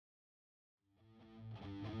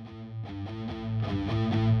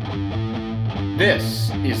This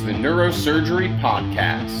is the Neurosurgery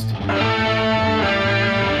Podcast.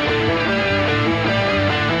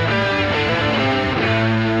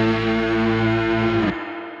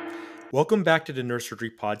 Welcome back to the Neurosurgery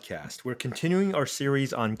Podcast. We're continuing our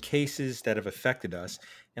series on cases that have affected us,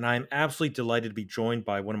 and I am absolutely delighted to be joined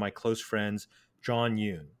by one of my close friends, John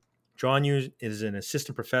Yoon. John Yoon is an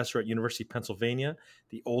assistant professor at University of Pennsylvania,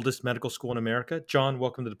 the oldest medical school in America. John,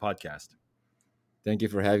 welcome to the podcast. Thank you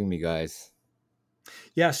for having me, guys.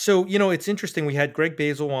 Yeah, so, it's interesting. We had Greg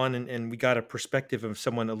Basil on, and we got a perspective of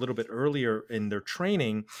someone a little bit earlier in their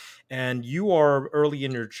training, and you are early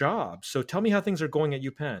in your job. So tell me how things are going at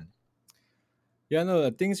UPenn. Yeah,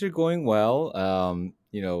 no, things are going well.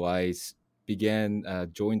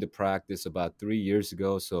 Began joined the practice about 3 years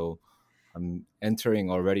ago, so I'm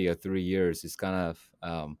entering already 3 years. It's kind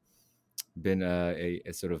of been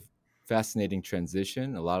a sort of fascinating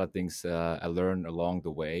transition. A lot of things I learned along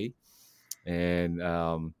the way, and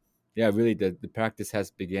really the practice has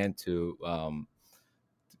began to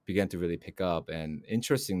really pick up. And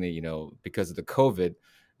interestingly, because of the COVID,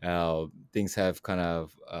 things have kind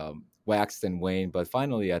of waxed and waned. But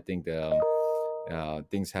finally, I think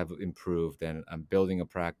things have improved, and I'm building a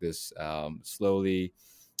practice slowly,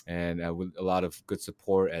 and with a lot of good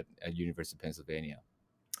support at University of Pennsylvania.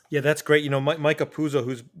 Yeah, that's great. Mike Apuzzo,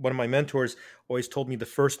 who's one of my mentors, always told me the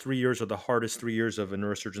first 3 years are the hardest 3 years of a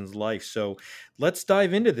neurosurgeon's life. So let's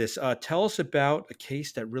dive into this. Tell us about a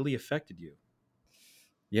case that really affected you.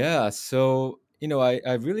 Yeah, so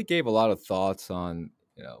I really gave a lot of thoughts on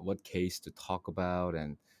what case to talk about,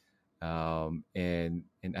 and I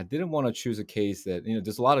didn't want to choose a case that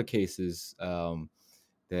there's a lot of cases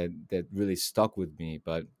that really stuck with me,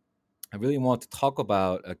 but I really want to talk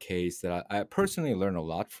about a case that I personally learned a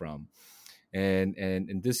lot from, and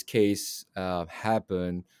in this case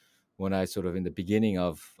happened when I sort of in the beginning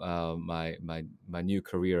of my new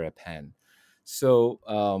career at Penn. So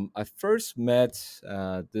I first met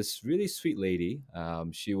this really sweet lady.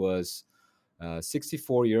 She was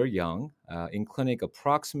 64 year young, in clinic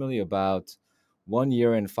approximately about 1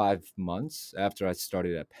 year and 5 months after I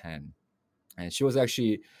started at Penn. And she was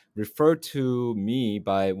actually referred to me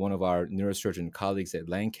by one of our neurosurgeon colleagues at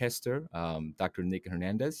Lancaster, Dr. Nick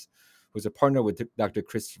Hernandez, who's a partner with Dr.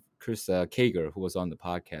 Chris Kager, who was on the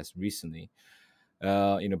podcast recently.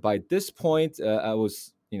 By this point, I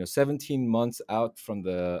was 17 months out from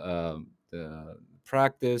the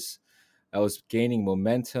practice. I was gaining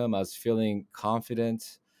momentum. I was feeling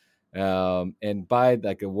confident, and by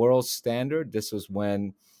like a world standard, this was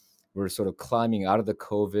when we're sort of climbing out of the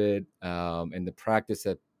COVID, and the practice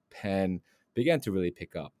at Penn began to really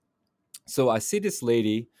pick up. So I see this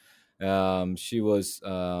lady. She was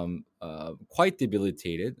quite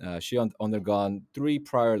debilitated. She undergone 3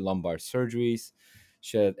 prior lumbar surgeries.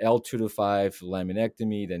 She had L2 to 5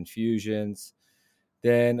 laminectomy, then fusions.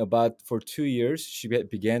 Then about for 2 years, she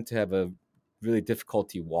began to have a really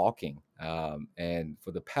difficulty walking. And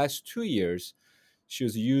for the past 2 years, she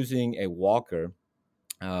was using a walker,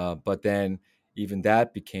 but then even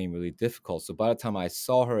that became really difficult. So by the time I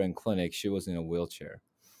saw her in clinic, she was in a wheelchair.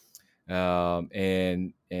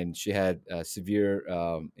 And she had severe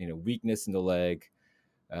weakness in the leg,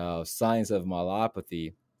 signs of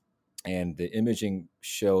myelopathy, and the imaging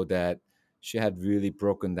showed that she had really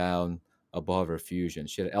broken down above her fusion.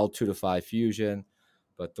 She had L2 to 5 fusion,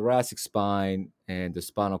 but thoracic spine and the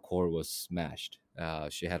spinal cord was smashed.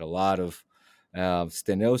 She had a lot of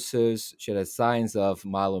stenosis. She had signs of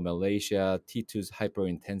myelomalacia, T2's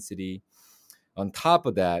hyperintensity. On top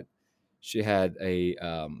of that, she had a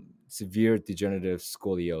severe degenerative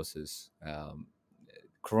scoliosis.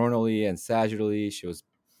 Coronally and sagittally, she was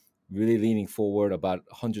really leaning forward about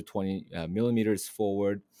 120 millimeters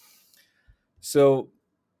forward. So,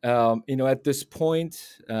 at this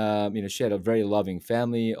point, she had a very loving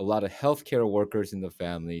family, a lot of healthcare workers in the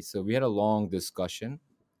family. So we had a long discussion.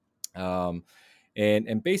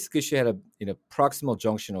 And basically, she had a proximal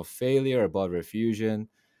junctional failure above her fusion.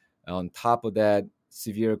 On top of that,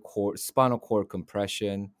 severe spinal cord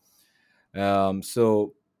compression.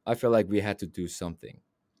 So I felt like we had to do something.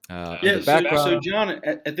 So John,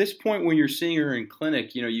 at this point when you're seeing her in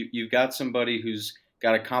clinic, you've got somebody who's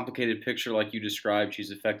got a complicated picture like you described. She's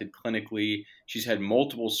affected clinically. She's had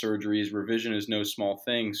multiple surgeries. Revision is no small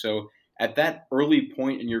thing. So at that early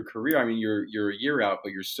point in your career, I mean, you're a year out,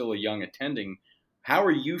 but you're still a young attending. How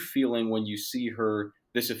are you feeling when you see her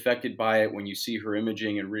this affected by it, when you see her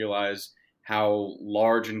imaging and realize how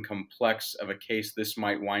large and complex of a case this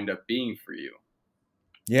might wind up being for you?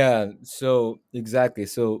 Yeah, so exactly.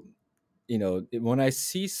 So, when I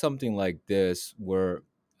see something like this, where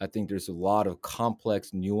I think there's a lot of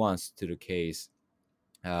complex nuance to the case,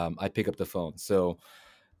 I pick up the phone. So,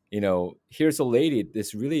 here's a lady.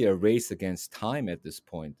 It's really a race against time at this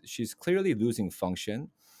point. She's clearly losing function,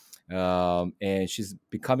 and she's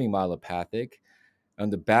becoming myelopathic. On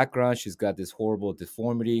the background, she's got this horrible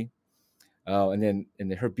deformity. And then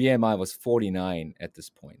her BMI was 49 at this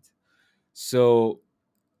point. So,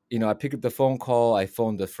 I picked up the phone call. I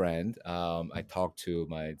phoned a friend. I talked to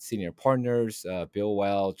my senior partners, Bill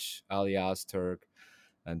Welch, Ali Osterk,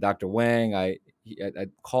 and Dr. Wang. I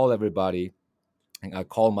called everybody, and I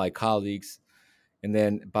called my colleagues, and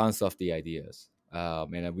then bounce off the ideas.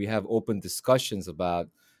 And we have open discussions about,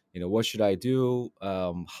 what should I do?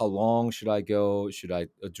 How long should I go? Should I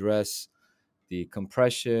address the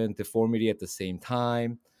compression, deformity at the same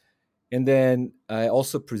time? And then I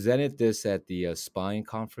also presented this at the spine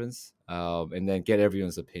conference, and then get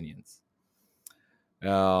everyone's opinions.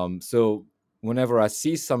 So whenever I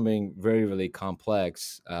see something very, really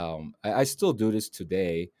complex, I still do this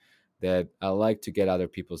today, that I like to get other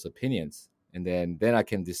people's opinions. And then I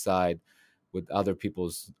can decide with other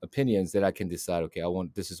people's opinions, that I can decide, okay,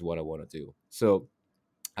 this is what I want to do. So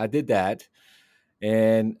I did that.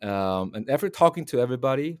 And after talking to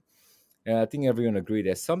everybody, I think everyone agreed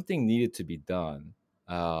that something needed to be done,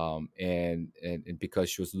 and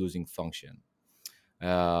because she was losing function.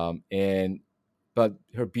 But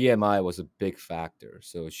her BMI was a big factor.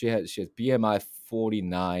 So she had BMI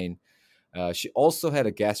 49. She also had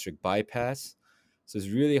a gastric bypass, so it's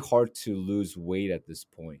really hard to lose weight at this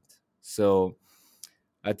point. So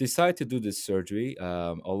I decided to do this surgery,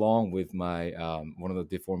 along with my one of the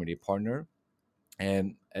deformity partner.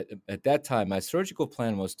 And at that time, my surgical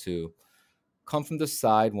plan was to come from the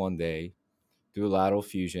side one day, do lateral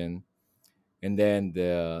fusion, and then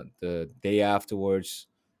the day afterwards,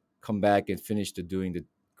 come back and finish doing the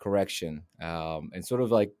correction, and sort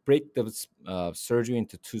of like break the surgery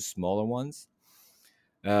into two smaller ones.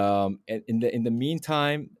 And in the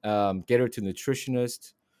meantime, get her to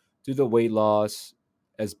nutritionist, do the weight loss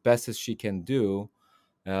as best as she can do,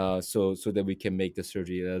 so that we can make the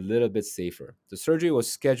surgery a little bit safer. The surgery was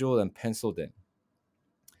scheduled and penciled in.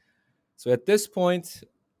 So at this point,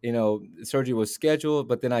 the surgery was scheduled,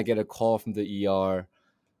 but then I get a call from the ER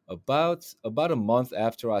about a month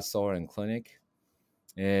after I saw her in clinic,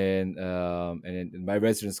 and then my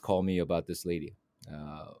residents called me about this lady,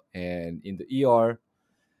 and in the ER,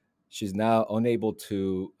 she's now unable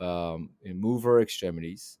to move her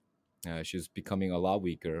extremities. She's becoming a lot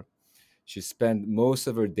weaker. She spent most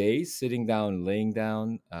of her days sitting down, laying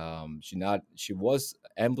down. She was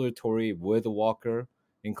ambulatory with a walker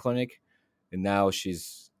in clinic, and now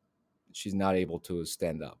she's not able to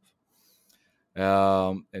stand up.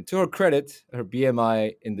 And to her credit, her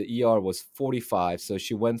BMI in the ER was 45, so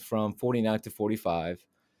she went from 49 to 45.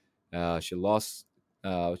 She lost.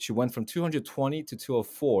 She went from 220 to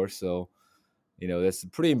 204. So, that's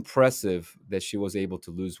pretty impressive that she was able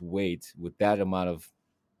to lose weight with that amount of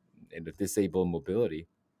disabled mobility.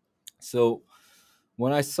 So,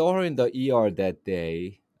 when I saw her in the ER that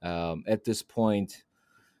day, at this point,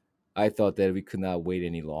 I thought that we could not wait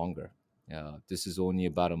any longer. This is only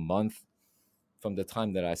about a month from the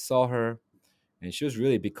time that I saw her, and she was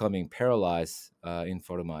really becoming paralyzed in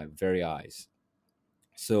front of my very eyes.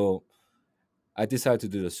 So I decided to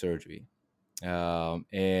do the surgery.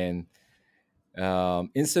 And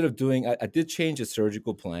instead of doing, I did change the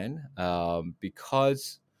surgical plan,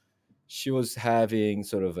 because she was having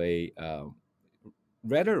sort of a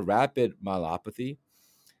rather rapid myelopathy.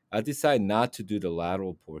 I decided not to do the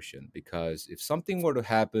lateral portion, because if something were to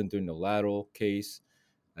happen during the lateral case,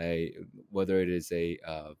 whether it is a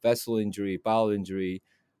vessel injury, bowel injury,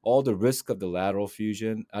 all the risk of the lateral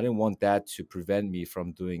fusion, I didn't want that to prevent me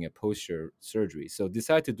from doing a posterior surgery. So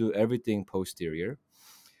decided to do everything posterior.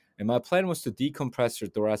 And my plan was to decompress her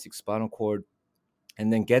thoracic spinal cord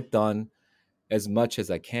and then get done as much as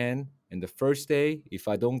I can. And the first day, if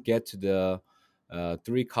I don't get to the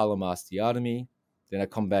 3-column osteotomy, then I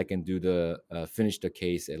come back and do finish the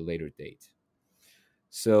case at a later date.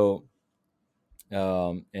 So,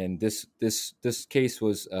 and this case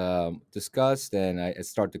was discussed, and I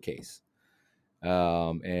start the case.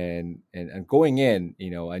 And going in,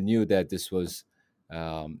 I knew that this was,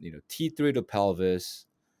 T3 to pelvis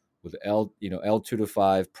with L2 to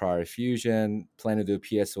 5 prior fusion, plan to do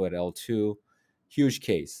PSO at L2, huge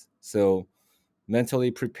case. So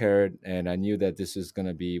mentally prepared, and I knew that this is going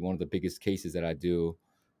to be one of the biggest cases that I do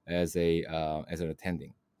as an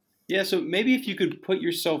attending. Yeah, so maybe if you could put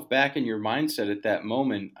yourself back in your mindset at that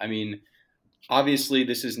moment. I mean, obviously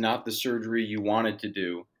this is not the surgery you wanted to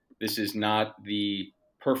do. This is not the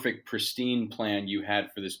perfect, pristine plan you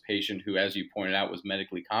had for this patient who, as you pointed out, was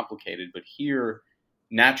medically complicated. But here,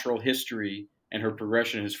 natural history and her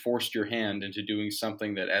progression has forced your hand into doing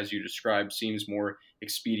something that, as you described, seems more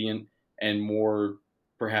expedient and more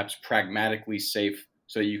perhaps pragmatically safe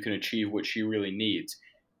so that you can achieve what she really needs.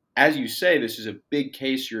 As you say, this is a big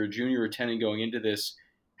case. You're a junior attending going into this.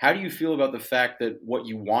 How do you feel about the fact that what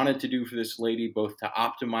you wanted to do for this lady, both to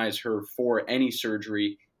optimize her for any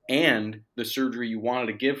surgery and the surgery you wanted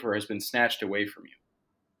to give her, has been snatched away from you?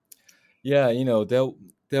 Yeah,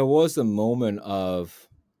 there was a moment of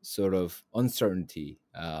sort of uncertainty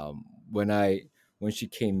when she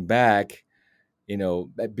came back.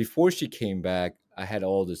 Before she came back, I had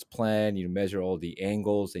all this plan. You measure all the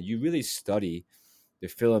angles, and you really study the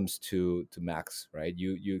films to max, right?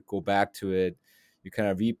 You go back to it, you kind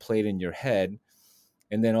of replay it in your head,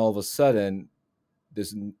 and then all of a sudden,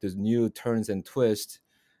 there's new turns and twists,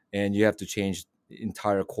 and you have to change the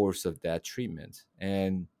entire course of that treatment.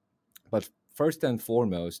 But first and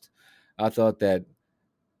foremost, I thought that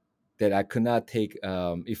I could not take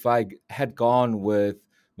if I had gone with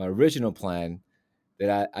my original plan,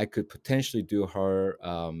 that I could potentially do her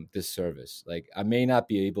disservice. Like, I may not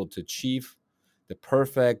be able to achieve the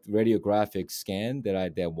perfect radiographic scan that I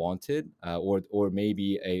wanted, or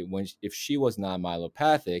maybe if she was not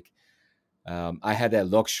myelopathic, I had that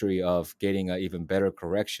luxury of getting an even better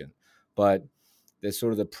correction. But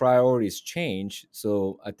the priorities change,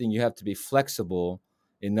 so I think you have to be flexible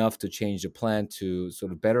enough to change the plan to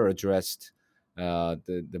sort of better address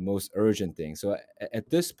the most urgent thing. So at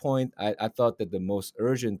this point, I thought that the most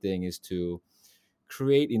urgent thing is to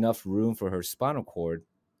create enough room for her spinal cord,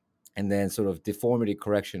 and then sort of deformity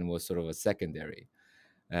correction was sort of a secondary.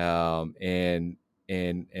 And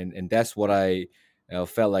that's what I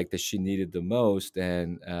felt like that she needed the most,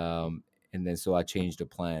 and then so I changed the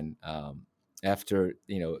plan after,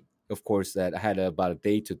 of course, that I had about a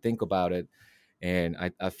day to think about it, and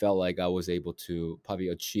I felt like I was able to probably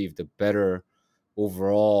achieve the better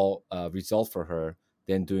overall result for her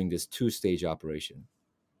than doing this two-stage operation.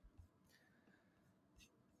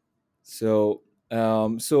 So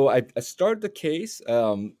I started the case.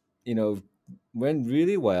 Went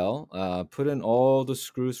really well. Put in all the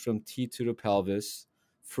screws from T to the pelvis,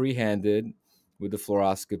 free-handed with the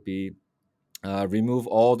fluoroscopy. Remove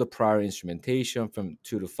all the prior instrumentation from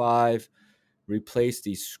 2 to 5. Replace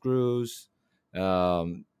these screws.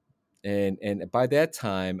 And by that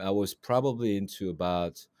time, I was probably into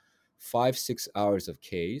about 5-6 hours of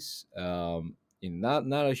case. Not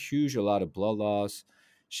a lot of blood loss.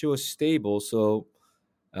 She was stable, so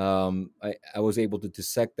I was able to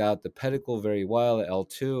dissect out the pedicle very well at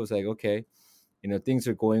L2. I was like, okay, things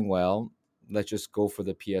are going well. Let's just go for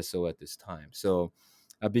the PSO at this time. So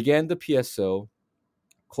I began the PSO,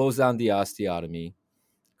 close down the osteotomy,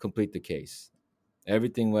 complete the case.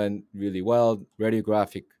 Everything went really well.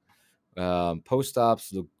 Radiographic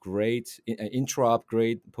post-ops looked great. Intra-op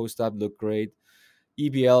great. Post-op looked great.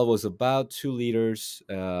 EBL was about 2 liters,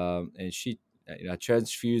 and she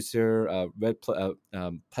transfused her red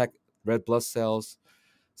blood cells,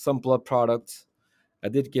 some blood products. I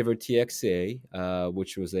did give her TXA,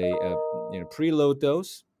 which was a preload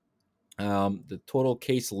dose. The total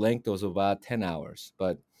case length was about 10 hours,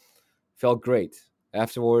 but felt great.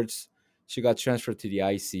 Afterwards, she got transferred to the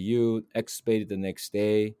ICU, extubated the next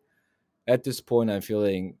day. At this point, I'm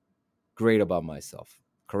feeling great about myself.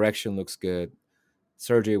 Correction looks good.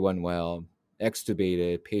 Surgery went well.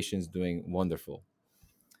 Extubated. Patient's doing wonderful.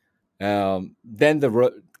 Then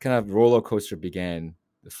the kind of roller coaster began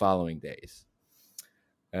the following days.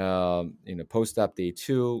 Post-op day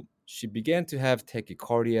 2, she began to have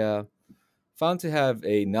tachycardia, found to have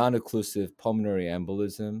a non-occlusive pulmonary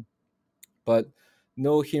embolism, but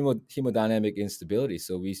no hemodynamic instability.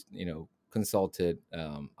 So we, consulted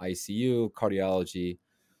ICU, cardiology,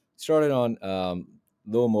 started on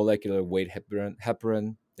low molecular weight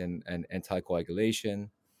heparin and anticoagulation.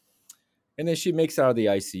 And then she makes out of the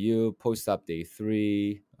ICU, post-op day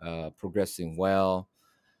 3, progressing well.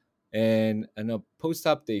 And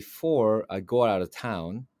post-op day 4, I go out of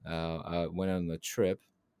town. I went on a trip.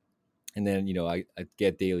 And then, I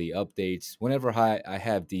get daily updates. Whenever I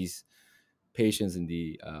have these patients in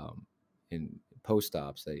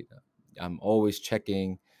post-ops, I'm always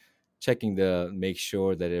checking to make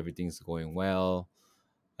sure that everything's going well,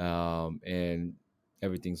 and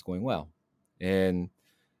everything's going well. And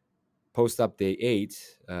post-op day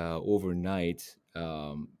 8, overnight,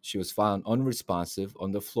 she was found unresponsive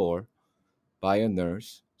on the floor by a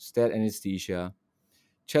nurse, stat anesthesia,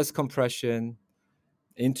 chest compression,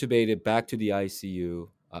 intubated back to the ICU.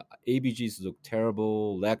 ABGs look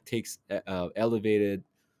terrible, lactates elevated,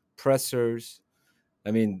 pressors.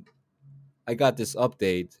 I mean, I got this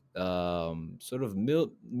update, sort of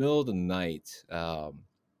middle of the night,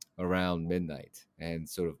 around midnight, and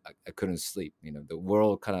sort of I couldn't sleep. The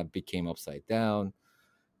world kind of became upside down.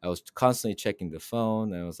 I was constantly checking the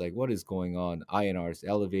phone, and I was like, "What is going on?" INR is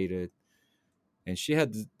elevated, and she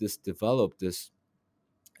had this developed this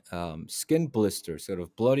skin blister, sort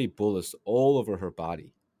of bloody bullets all over her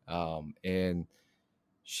body, and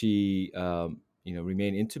she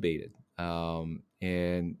remained intubated,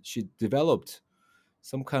 and she developed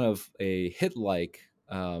some kind of a hit-like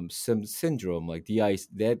syndrome, like DIC,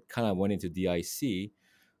 that kind of went into DIC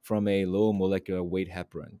from a low molecular weight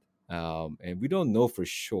heparin, and we don't know for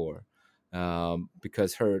sure,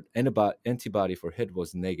 because her antibody for hit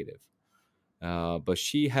was negative, but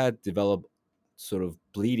she had developed sort of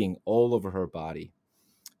bleeding all over her body.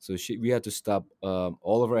 So we had to stop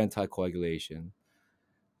all of her anticoagulation.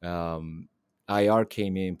 Um, IR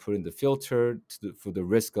came in, put in the filter for the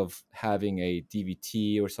risk of having a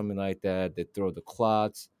DVT or something like that throw the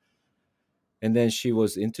clots. And then she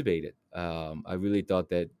was intubated. I really thought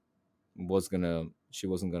that she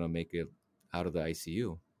wasn't gonna make it out of the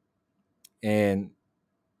ICU. And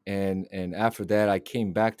after that, I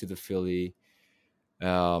came back to the Philly,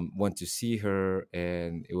 went to see her,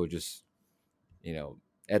 and it was just,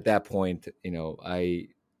 at that point, I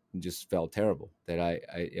just felt terrible that I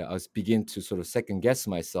was begin to sort of second guess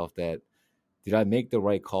myself that did I make the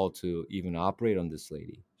right call to even operate on this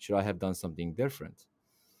lady? Should I have done something different?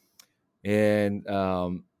 And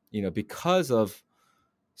because of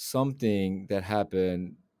something that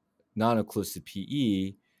happened non-occlusive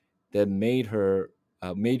PE that made her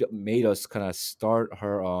made us kind of start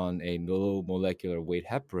her on a low molecular weight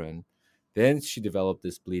heparin. Then she developed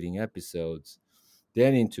this bleeding episodes,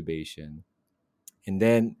 then intubation, and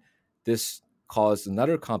then this caused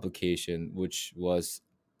another complication, which was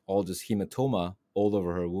all this hematoma all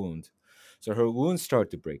over her wound. So her wound started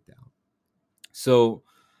to break down. So,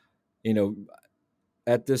 you know,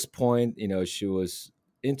 at this point, she was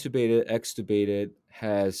intubated, extubated,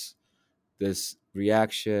 has this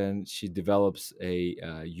reaction. She develops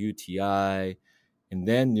a UTI, and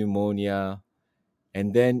then pneumonia,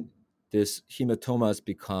 and then this hematomas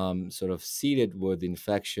become sort of seeded with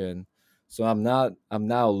infection. So I'm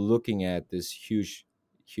now looking at this huge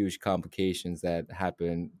complications that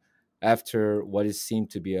happen after what is seemed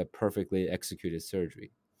to be a perfectly executed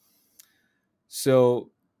surgery.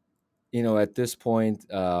 So, at this point,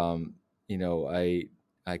 I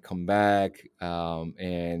come back,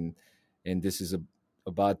 and this is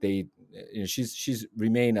about they, she's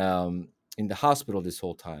remained in the hospital this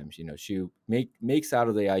whole time. She makes out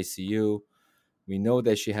of the ICU. We know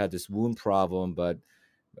that she had this wound problem, but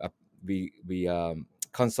uh, we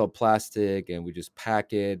consult plastic, and we just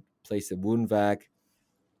pack it, place a wound vac,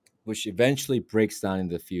 which eventually breaks down in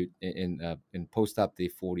the in post-op day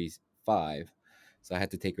 45. So I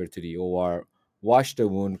had to take her to the OR, wash the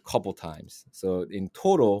wound a couple times. So in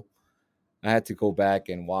total, I had to go back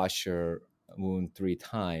and wash her wound 3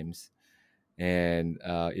 times, and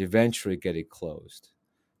eventually get it closed.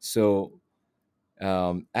 So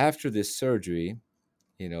after this surgery,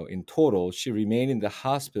 in total, she remained in the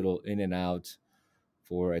hospital in and out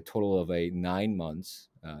for a total of 9 months.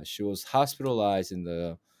 She was hospitalized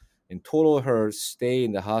in total. Her stay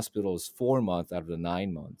in the hospital is 4 months out of the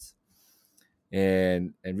 9 months,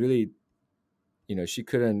 and really, she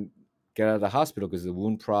couldn't get out of the hospital because of the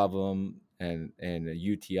wound problem and a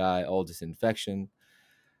UTI, all this infection.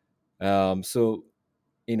 So,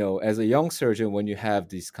 as a young surgeon, when you have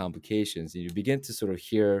these complications, you begin to sort of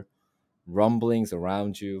hear rumblings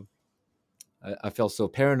around you. I felt so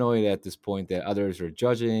paranoid at this point that others were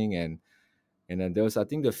judging, and then there was, I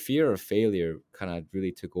think, the fear of failure kind of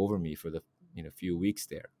really took over me for the few weeks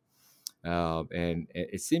there, and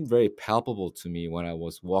it seemed very palpable to me when I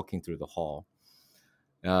was walking through the hall.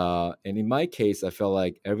 And in my case, I felt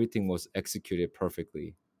like everything was executed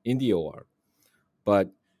perfectly in the OR,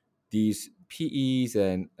 but these PEs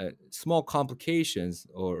and small complications,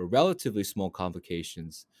 or relatively small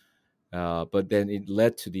complications, but then it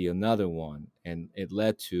led to another one, and it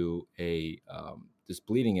led to this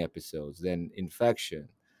bleeding episodes, then infection,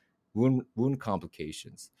 wound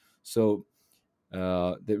complications. So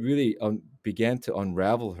that really began to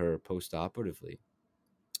unravel her post-operatively.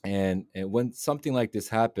 And when something like this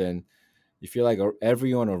happened, you feel like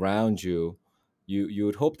everyone around you, you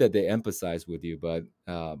would hope that they empathize with you, but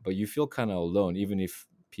you feel kind of alone, even if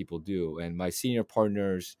people do. And my senior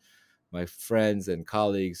partners, my friends and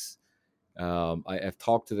colleagues, I've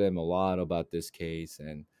talked to them a lot about this case,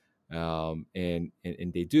 and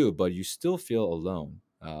they do, but you still feel alone.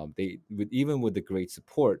 Even with the great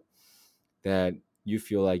support that you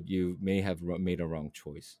feel like you may have made a wrong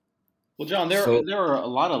choice. Well, John, So there are a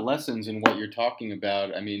lot of lessons in what you're talking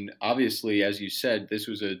about. I mean, obviously, as you said, this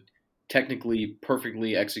was a technically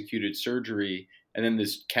perfectly executed surgery, and then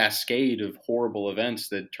this cascade of horrible events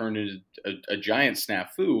that turned into a giant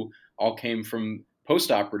snafu all came from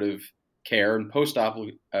postoperative care and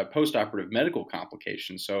postoperative medical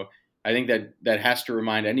complications. So I think that has to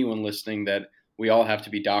remind anyone listening that we all have to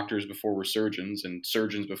be doctors before we're surgeons and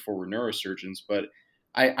surgeons before we're neurosurgeons. But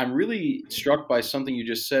I'm really struck by something you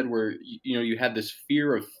just said, where you had this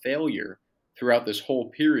fear of failure throughout this whole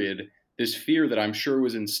period. This fear that I'm sure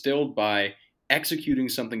was instilled by executing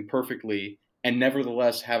something perfectly and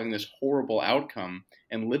nevertheless having this horrible outcome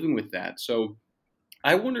and living with that. So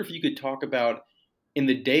I wonder if you could talk about, in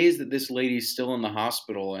the days that this lady's still in the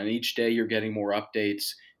hospital, and each day you're getting more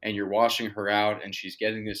updates and you're washing her out and she's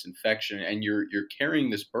getting this infection and you're carrying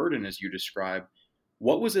this burden as you describe.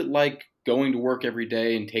 What was it like going to work every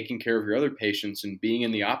day and taking care of your other patients and being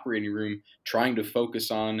in the operating room trying to focus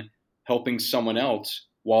on helping someone else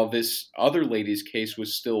while this other lady's case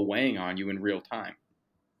was still weighing on you in real time?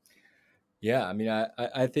 yeah, I mean,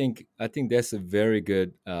 I think that's a very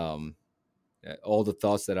good. All the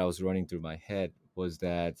thoughts that I was running through my head was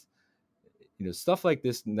that, stuff like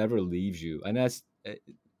this never leaves you, and that's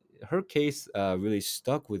her case really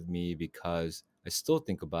stuck with me because I still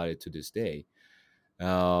think about it to this day.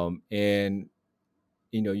 And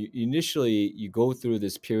initially you go through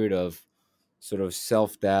this period of sort of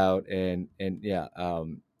self doubt, and yeah,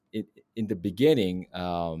 in the beginning,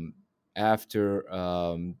 after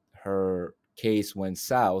her case went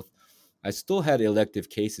south, I still had elective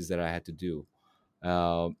cases that I had to do,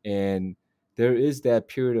 and there is that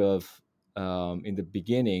period of, in the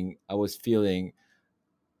beginning, I was feeling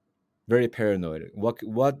very paranoid.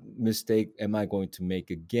 What mistake am I going to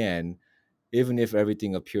make again, even if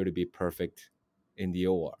everything appeared to be perfect in the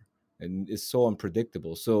OR? And it's so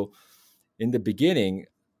unpredictable. So in the beginning,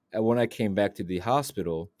 when I came back to the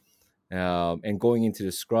hospital, and going into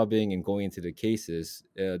the scrubbing and going into the cases,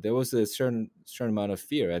 there was a certain amount of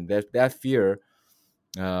fear, and that fear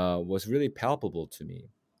was really palpable to me.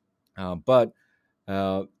 But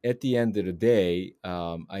at the end of the day,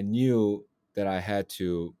 I knew that I had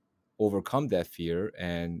to overcome that fear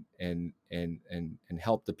and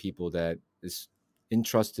help the people that is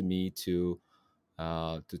entrusted me to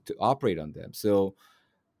operate on them. So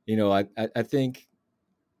I think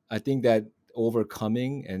that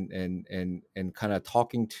overcoming and kind of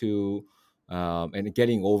talking to, and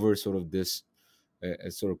getting over sort of this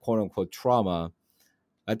sort of quote unquote trauma,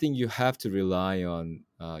 I think you have to rely on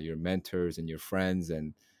your mentors and your friends,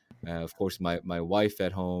 and of course my wife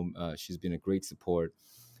at home. She's been a great support,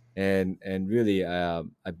 and really I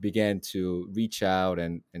began to reach out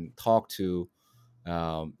and talk to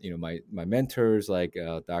my mentors, like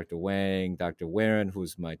Dr. Wang, Dr. Warren,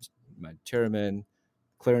 who's my chairman,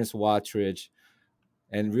 Clarence Watridge,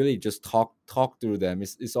 and really just talk through them.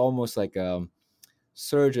 It's almost like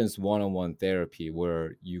surgeons one-on-one therapy,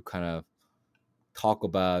 where you kind of talk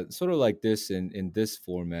about, sort of like this, in this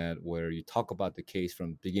format, where you talk about the case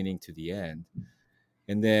from beginning to the end,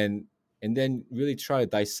 and then really try to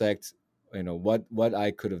dissect what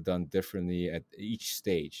I could have done differently at each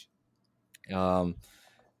stage. um,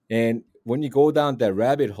 and when you go down that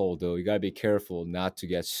rabbit hole, though, you got to be careful not to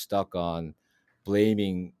get stuck on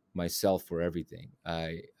blaming myself for everything.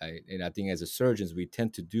 And I think as a surgeons we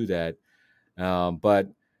tend to do that, but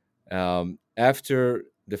after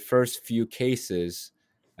the first few cases,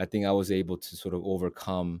 I think I was able to sort of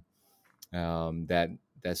overcome that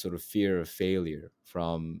sort of fear of failure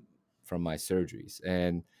from my surgeries,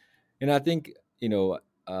 and I think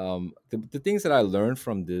the things that I learned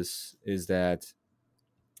from this is that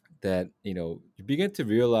you begin to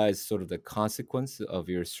realize sort of the consequence of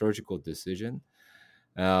your surgical decision.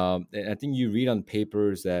 And I think you read on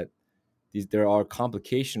papers that there are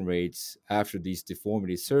complication rates after these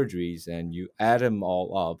deformity surgeries, and you add them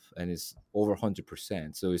all up, and it's over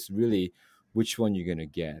 100%. So it's really which one you're going to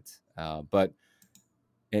get. But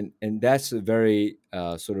and that's a very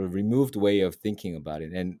sort of removed way of thinking about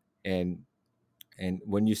it. And and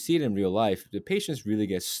when you see it in real life, the patients really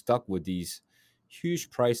get stuck with these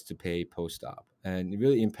huge price to pay post-op, and it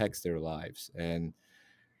really impacts their lives. And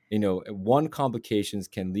one complications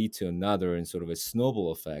can lead to another in sort of a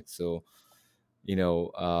snowball effect. So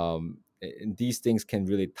and these things can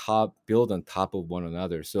really build on top of one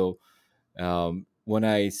another. So when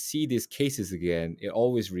I see these cases again, it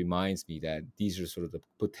always reminds me that these are sort of the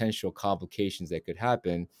potential complications that could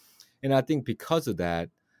happen. And I think because of that,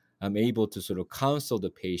 I'm able to sort of counsel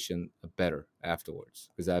the patient better afterwards,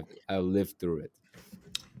 because I've lived through it.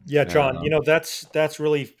 Yeah, John, that's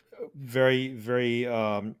really very, very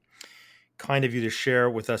kind of you to share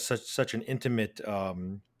with us such an intimate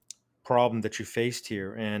problem that you faced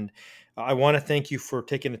here. And I want to thank you for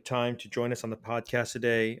taking the time to join us on the podcast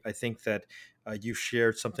today. I think that you've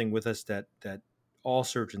shared something with us that all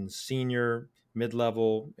surgeons, senior,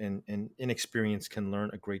 mid-level, and inexperienced, can learn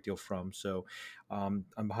a great deal from. So, on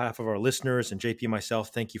behalf of our listeners and JP and myself,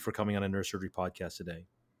 thank you for coming on a Neurosurgery podcast today.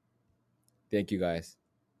 Thank you, guys.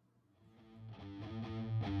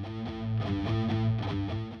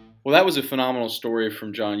 Well, that was a phenomenal story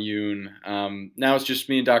from John Yoon. Now it's just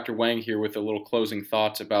me and Dr. Wang here with a little closing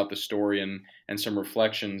thoughts about the story and some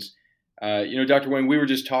reflections. Dr. Wang, we were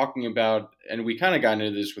just talking about, and we kind of got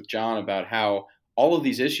into this with John, about how all of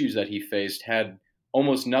these issues that he faced had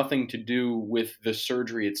almost nothing to do with the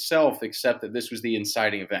surgery itself, except that this was the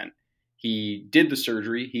inciting event. He did the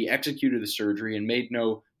surgery, he executed the surgery, and made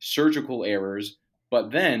no surgical errors.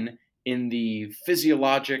 But then, in the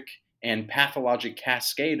physiologic and pathologic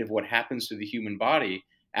cascade of what happens to the human body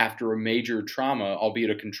after a major trauma, albeit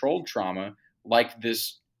a controlled trauma, like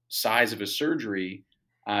this size of a surgery,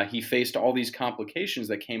 he faced all these complications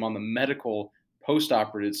that came on the medical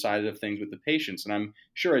post-operative side of things with the patients. And I'm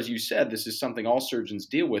sure, as you said, this is something all surgeons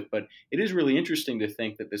deal with, but it is really interesting to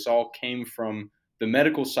think that this all came from the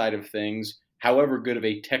medical side of things, however good of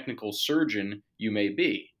a technical surgeon you may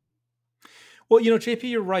be. Well, JP,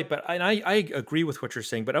 you're right, but I agree with what you're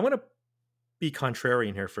saying, but I want to be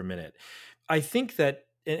contrarian here for a minute. I think that,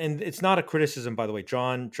 and it's not a criticism, by the way.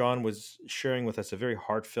 John was sharing with us a very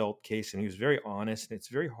heartfelt case, and he was very honest, and it's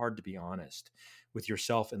very hard to be honest with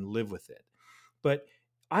yourself and live with it. But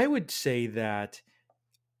I would say that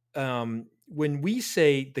when we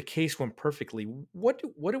say the case went perfectly, what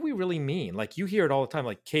do we really mean? Like, you hear it all the time,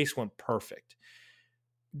 like, case went perfect.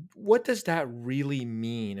 What does that really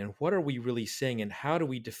mean, and what are we really saying, and how do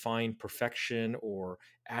we define perfection or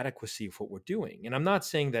adequacy of what we're doing? And I'm not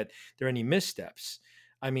saying that there are any missteps.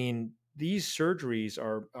 I mean, these surgeries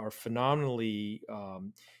are phenomenally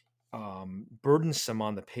burdensome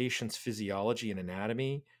on the patient's physiology and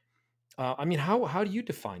anatomy. I mean, how do you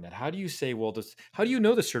define that? How do you say, well, how do you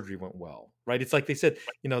know the surgery went well, right? It's like they said,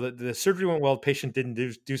 the surgery went well, the patient didn't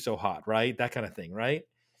do so hot, right? That kind of thing, right?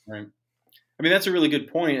 Right. I mean, that's a really good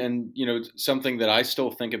point. And, something that I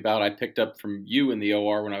still think about, I picked up from you in the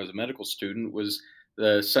OR when I was a medical student, was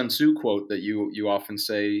the Sun Tzu quote that you often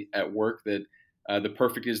say at work, that the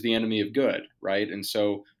perfect is the enemy of good, right? And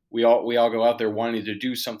so we all go out there wanting to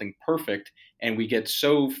do something perfect, and we get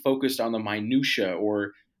so focused on the minutia.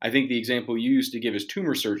 Or I think the example you used to give is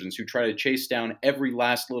tumor surgeons who try to chase down every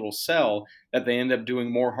last little cell, that they end up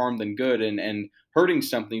doing more harm than good and hurting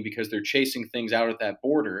something because they're chasing things out at that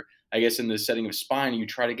border. I guess in the setting of spine, you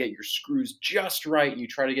try to get your screws just right. You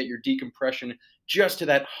try to get your decompression just to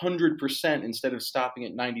that 100% instead of stopping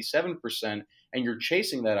at 97%. And you're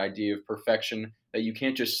chasing that idea of perfection, that you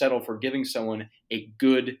can't just settle for giving someone a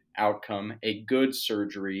good outcome, a good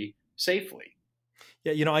surgery safely.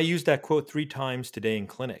 Yeah, I used that quote 3 times today in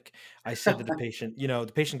clinic. I said to the patient,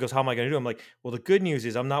 the patient goes, how am I going to do? I'm like, well, the good news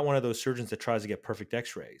is I'm not one of those surgeons that tries to get perfect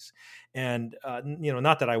x-rays. And,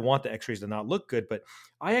 not that I want the x-rays to not look good, but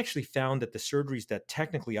I actually found that the surgeries that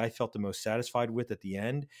technically I felt the most satisfied with at the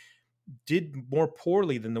end did more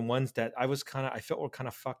poorly than the ones that I felt were kind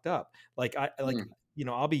of fucked up. Like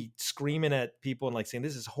I'll be screaming at people and like saying,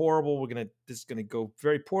 this is horrible. This is going to go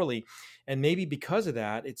very poorly. And maybe because of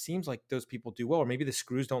that, it seems like those people do well, or maybe the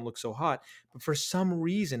screws don't look so hot, but for some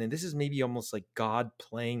reason, and this is maybe almost like God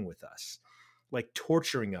playing with us, like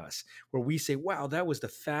torturing us, where we say, wow, that was the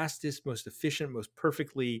fastest, most efficient, most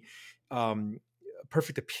perfect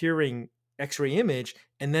appearing x-ray image.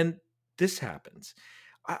 And then this happens.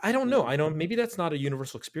 I don't know. I know maybe that's not a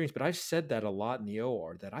universal experience, but I've said that a lot in the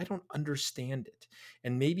OR, that I don't understand it.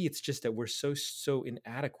 And maybe it's just that we're so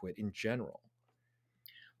inadequate in general.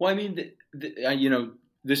 Well, I mean,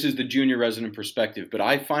 this is the junior resident perspective, but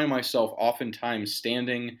I find myself oftentimes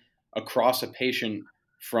standing across a patient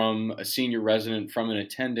from a senior resident, from an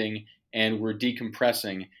attending, and we're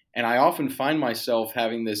decompressing. And I often find myself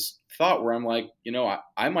having this thought where I'm like,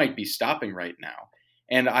 I might be stopping right now.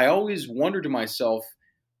 And I always wonder to myself,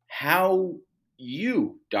 how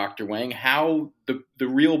you, Dr. Wang, how the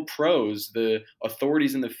real pros, the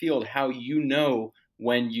authorities in the field, how you know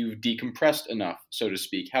when you've decompressed enough, so to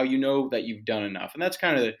speak, how you know that you've done enough. And that's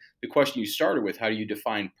kind of the question you started with. How do you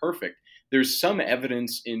define perfect? There's some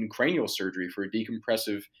evidence in cranial surgery for a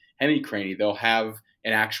decompressive hemicranie. They'll have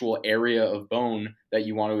an actual area of bone that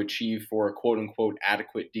you want to achieve for a quote-unquote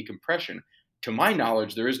adequate decompression. To my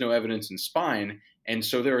knowledge, there is no evidence in spine. And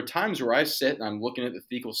so there are times where I sit and I'm looking at the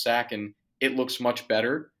thecal sac and it looks much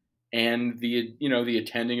better. and the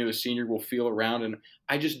attending or the senior will feel around. And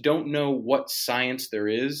I just don't know what science there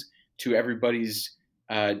is to everybody's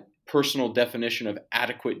personal definition of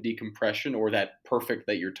adequate decompression, or that perfect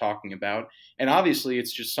that you're talking about. And obviously,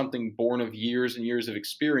 it's just something born of years and years of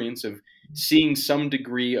experience of seeing some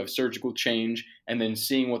degree of surgical change and then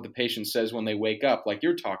seeing what the patient says when they wake up, like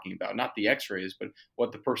you're talking about, not the x-rays, but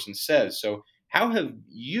what the person says. So how have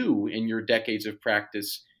you, in your decades of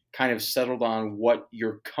practice, kind of settled on what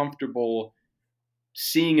you're comfortable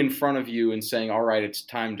seeing in front of you and saying, all right, it's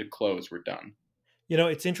time to close, we're done?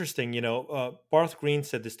 It's interesting. Barth Green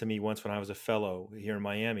said this to me once when I was a fellow here in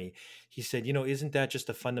Miami. He said, isn't that just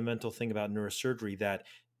a fundamental thing about neurosurgery, that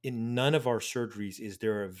in none of our surgeries is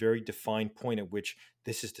there a very defined point at which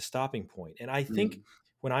this is the stopping point? And I think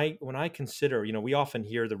Mm. when I consider, we often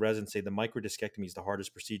hear the residents say the microdiscectomy is the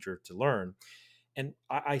hardest procedure to learn. And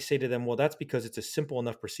I say to them, well, that's because it's a simple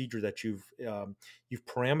enough procedure that you've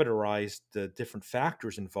parameterized the different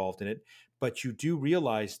factors involved in it, but you do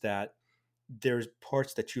realize that there's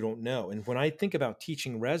parts that you don't know. And when I think about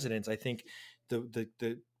teaching residents, I think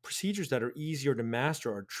the procedures that are easier to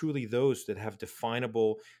master are truly those that have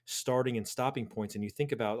definable starting and stopping points. And you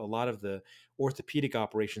think about a lot of the orthopedic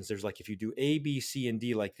operations, there's like, if you do A, B, C, and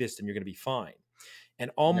D like this, then you're going to be fine. And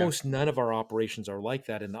Yeah. almost none of our operations are like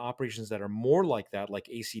that. And the operations that are more like that, like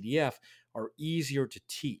ACDF, are easier to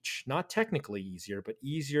teach. Not technically easier, but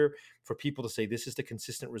easier for people to say, this is the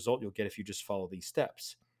consistent result you'll get if you just follow these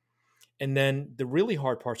steps. And then the really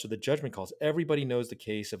hard parts are the judgment calls. Everybody knows the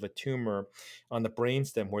case of a tumor on the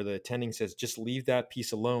brainstem where the attending says, just leave that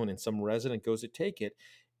piece alone. And some resident goes to take it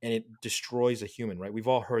and it destroys a human, right? We've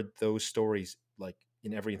all heard those stories like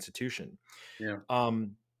in every institution. Yeah.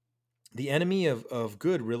 Um, the enemy of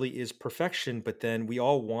good really is perfection, but then we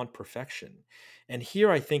all want perfection. And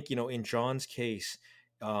here I think, in John's case,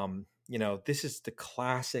 this is the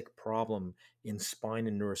classic problem in spine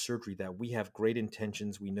and neurosurgery, that we have great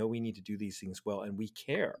intentions. We know we need to do these things well, and we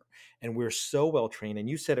care. And we're so well trained. And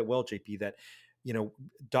you said it well, JP, that,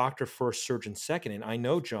 doctor first, surgeon second. And I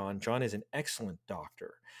know John is an excellent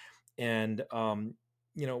doctor. And,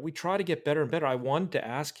 we try to get better and better. I wanted to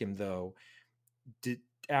ask him, though, did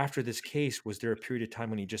after this case, was there a period of time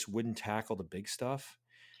when he just wouldn't tackle the big stuff?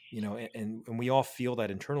 And we all feel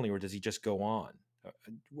that internally, or does he just go on?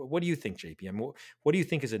 What do you think, JP? I mean, what do you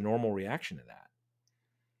think is a normal reaction to that?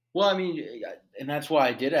 Well, I mean, and that's why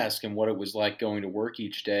I did ask him what it was like going to work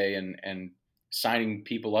each day and signing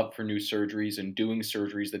people up for new surgeries and doing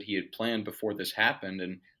surgeries that he had planned before this happened.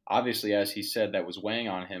 And obviously, as he said, that was weighing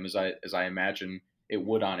on him, as I imagine it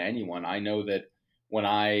would on anyone. I know that when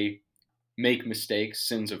I make mistakes,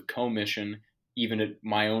 sins of commission, even at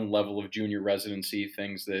my own level of junior residency,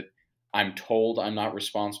 things that I'm told I'm not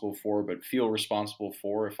responsible for, but feel responsible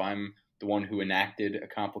for if I'm the one who enacted a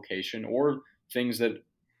complication, or things that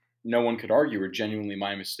no one could argue are genuinely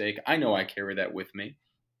my mistake. I know I carry that with me,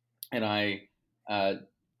 and I uh,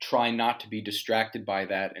 try not to be distracted by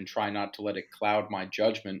that, and try not to let it cloud my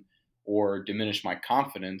judgment or diminish my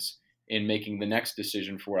confidence in making the next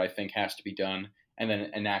decision for what I think has to be done, and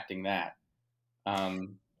then enacting that.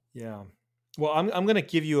 Um, Yeah. Well, I'm going to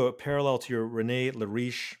give you a parallel to your Rene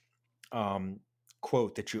Lariche um,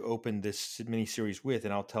 quote that you opened this mini series with,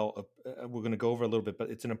 and I'll tell. We're going to go over a little bit, but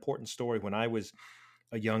it's an important story. When I was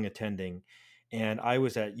a young attending, and I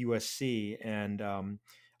was at USC, and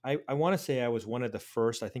I want to say I was one of the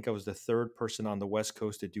first. I think I was the third person on the West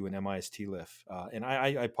Coast to do an MIST lift, and I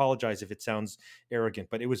apologize if it sounds arrogant,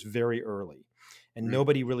 but it was very early, and mm,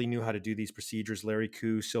 nobody really knew how to do these procedures. Larry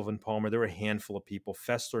Koo, Sylvan Palmer, there were a handful of people.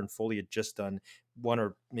 Fessler and Foley had just done one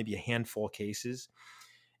or maybe a handful of cases,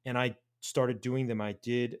 and I started doing them. I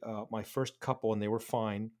did my first couple, and they were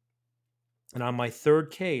fine. And on my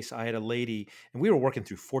third case, I had a lady, and we were working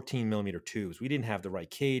through 14 millimeter tubes. We didn't have the right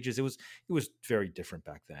cages. It was very different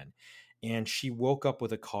back then. And she woke up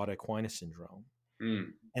with a Cauda-Equina syndrome. mm,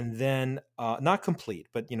 And then, not complete,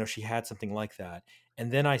 but she had something like that.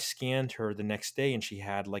 And then I scanned her the next day, and she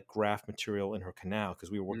had like graft material in her canal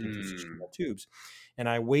because we were working through such mm. small tubes. And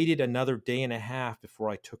I waited another day and a half before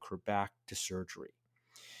I took her back to surgery.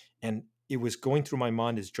 And it was going through my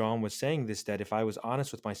mind as John was saying this, that if I was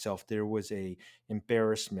honest with myself, there was a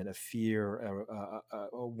embarrassment, a fear,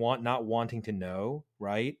 not wanting to know,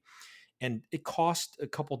 right? And it cost a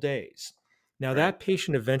couple days. Now Right. that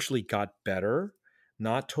patient eventually got better,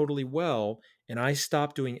 not totally well, and I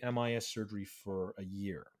stopped doing MIS surgery for a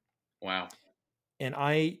year. Wow. And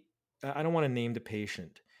I don't want to name the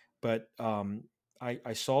patient, but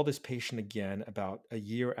I saw this patient again about a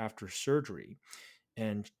year after surgery,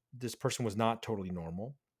 and this person was not totally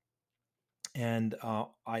normal. And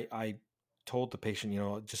I told the patient,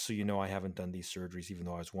 just so you know, I haven't done these surgeries, even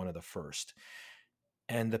though I was one of the first.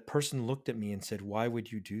 And the person looked at me and said, why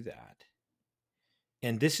would you do that?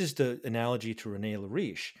 And this is the analogy to Rene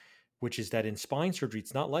Lariche, which is that in spine surgery,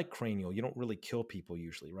 it's not like cranial. You don't really kill people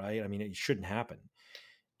usually, right? I mean, it shouldn't happen.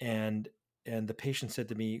 And the patient said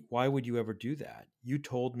to me, why would you ever do that? You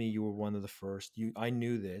told me you were one of the first. I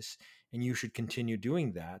knew this, and you should continue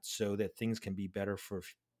doing that so that things can be better for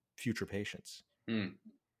future patients. Mm.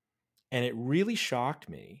 And it really shocked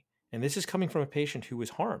me. And this is coming from a patient who was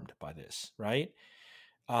harmed by this, right?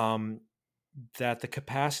 That the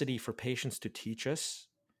capacity for patients to teach us,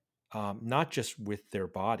 not just with their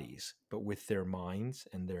bodies, but with their minds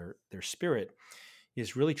and their spirit,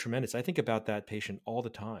 is really tremendous. I think about that patient all the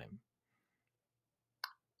time.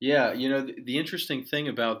 Yeah, the interesting thing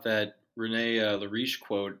about that Rene Lariche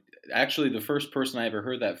quote, actually the first person I ever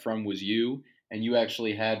heard that from was you, and you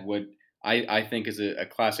actually had what I think is a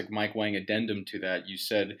classic Mike Wang addendum to that. You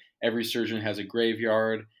said every surgeon has a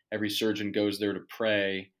graveyard, every surgeon goes there to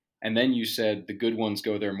pray, and then you said the good ones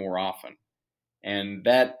go there more often. And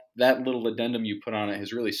that little addendum you put on it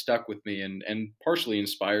has really stuck with me and partially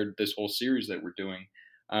inspired this whole series that we're doing.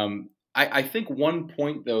 I think one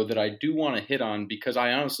point, though, that I do want to hit on, because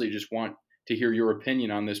I honestly just want to hear your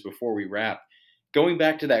opinion on this before we wrap, going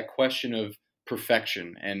back to that question of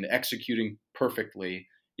perfection and executing perfectly,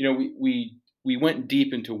 we went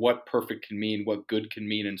deep into what perfect can mean, what good can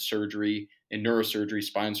mean in surgery, in neurosurgery,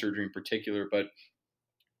 spine surgery in particular. But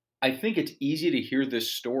I think it's easy to hear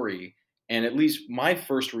this story, and at least my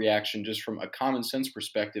first reaction, just from a common sense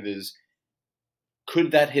perspective, is,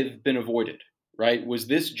 could that have been avoided, right? Was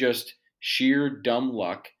this just sheer dumb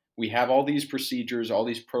luck? We have all these procedures, all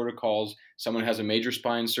these protocols. Someone has a major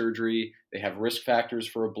spine surgery. They have risk factors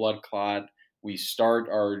for a blood clot. We start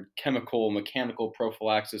our mechanical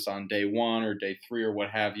prophylaxis on day 1 or day 3 or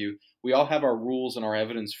what have you. We all have our rules and our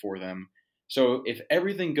evidence for them. So if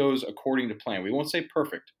everything goes according to plan, we won't say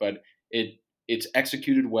perfect, but it's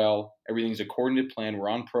executed well, everything's according to plan,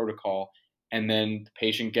 we're on protocol, and then the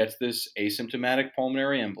patient gets this asymptomatic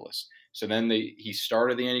pulmonary embolus. So then he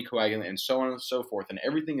started the anticoagulant and so on and so forth, and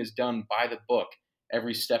everything is done by the book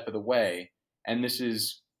every step of the way. And this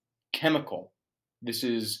is chemical. This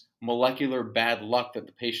is molecular bad luck that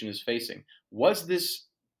the patient is facing. Was this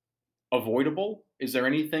avoidable? Is there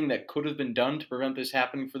anything that could have been done to prevent this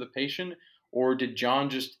happening for the patient? Or did John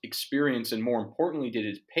just experience, and more importantly, did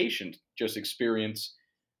his patient just experience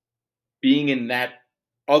being in that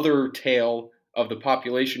other tail of the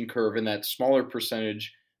population curve, in that smaller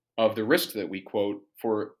percentage of the risk that we quote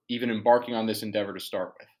for even embarking on this endeavor to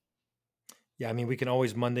start with? Yeah, I mean, we can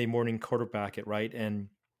always Monday morning quarterback it, right? And,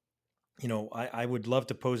 I would love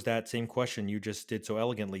to pose that same question you just did so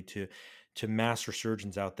elegantly to master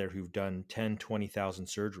surgeons out there who've done 10, 20,000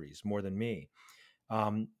 surgeries, more than me.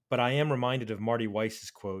 But I am reminded of Marty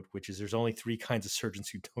Weiss's quote, which is, there's only 3 kinds of surgeons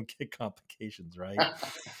who don't get complications, right?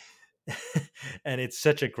 And it's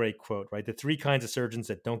such a great quote, right? The 3 kinds of surgeons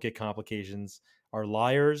that don't get complications are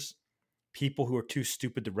liars, people who are too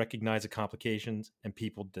stupid to recognize the complications, and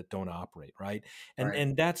people that don't operate, right?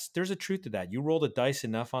 And there's a truth to that. You roll the dice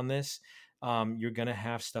enough on this, you're going to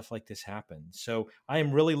have stuff like this happen. So I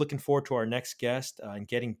am really looking forward to our next guest and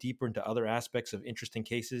getting deeper into other aspects of interesting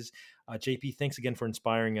cases. JP, thanks again for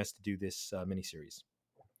inspiring us to do this mini-series.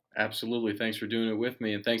 Absolutely. Thanks for doing it with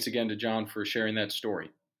me. And thanks again to John for sharing that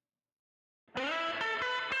story.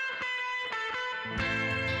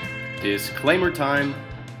 Disclaimer time.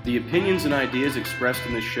 The opinions and ideas expressed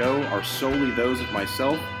in this show are solely those of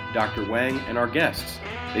myself, Dr. Wang, and our guests.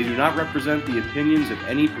 They do not represent the opinions of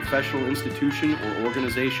any professional institution or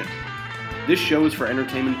organization. This show is for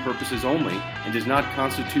entertainment purposes only and does not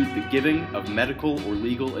constitute the giving of medical or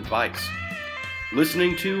legal advice.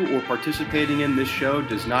 Listening to or participating in this show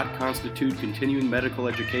does not constitute continuing medical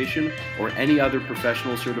education or any other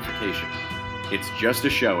professional certification. It's just a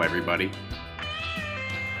show, everybody.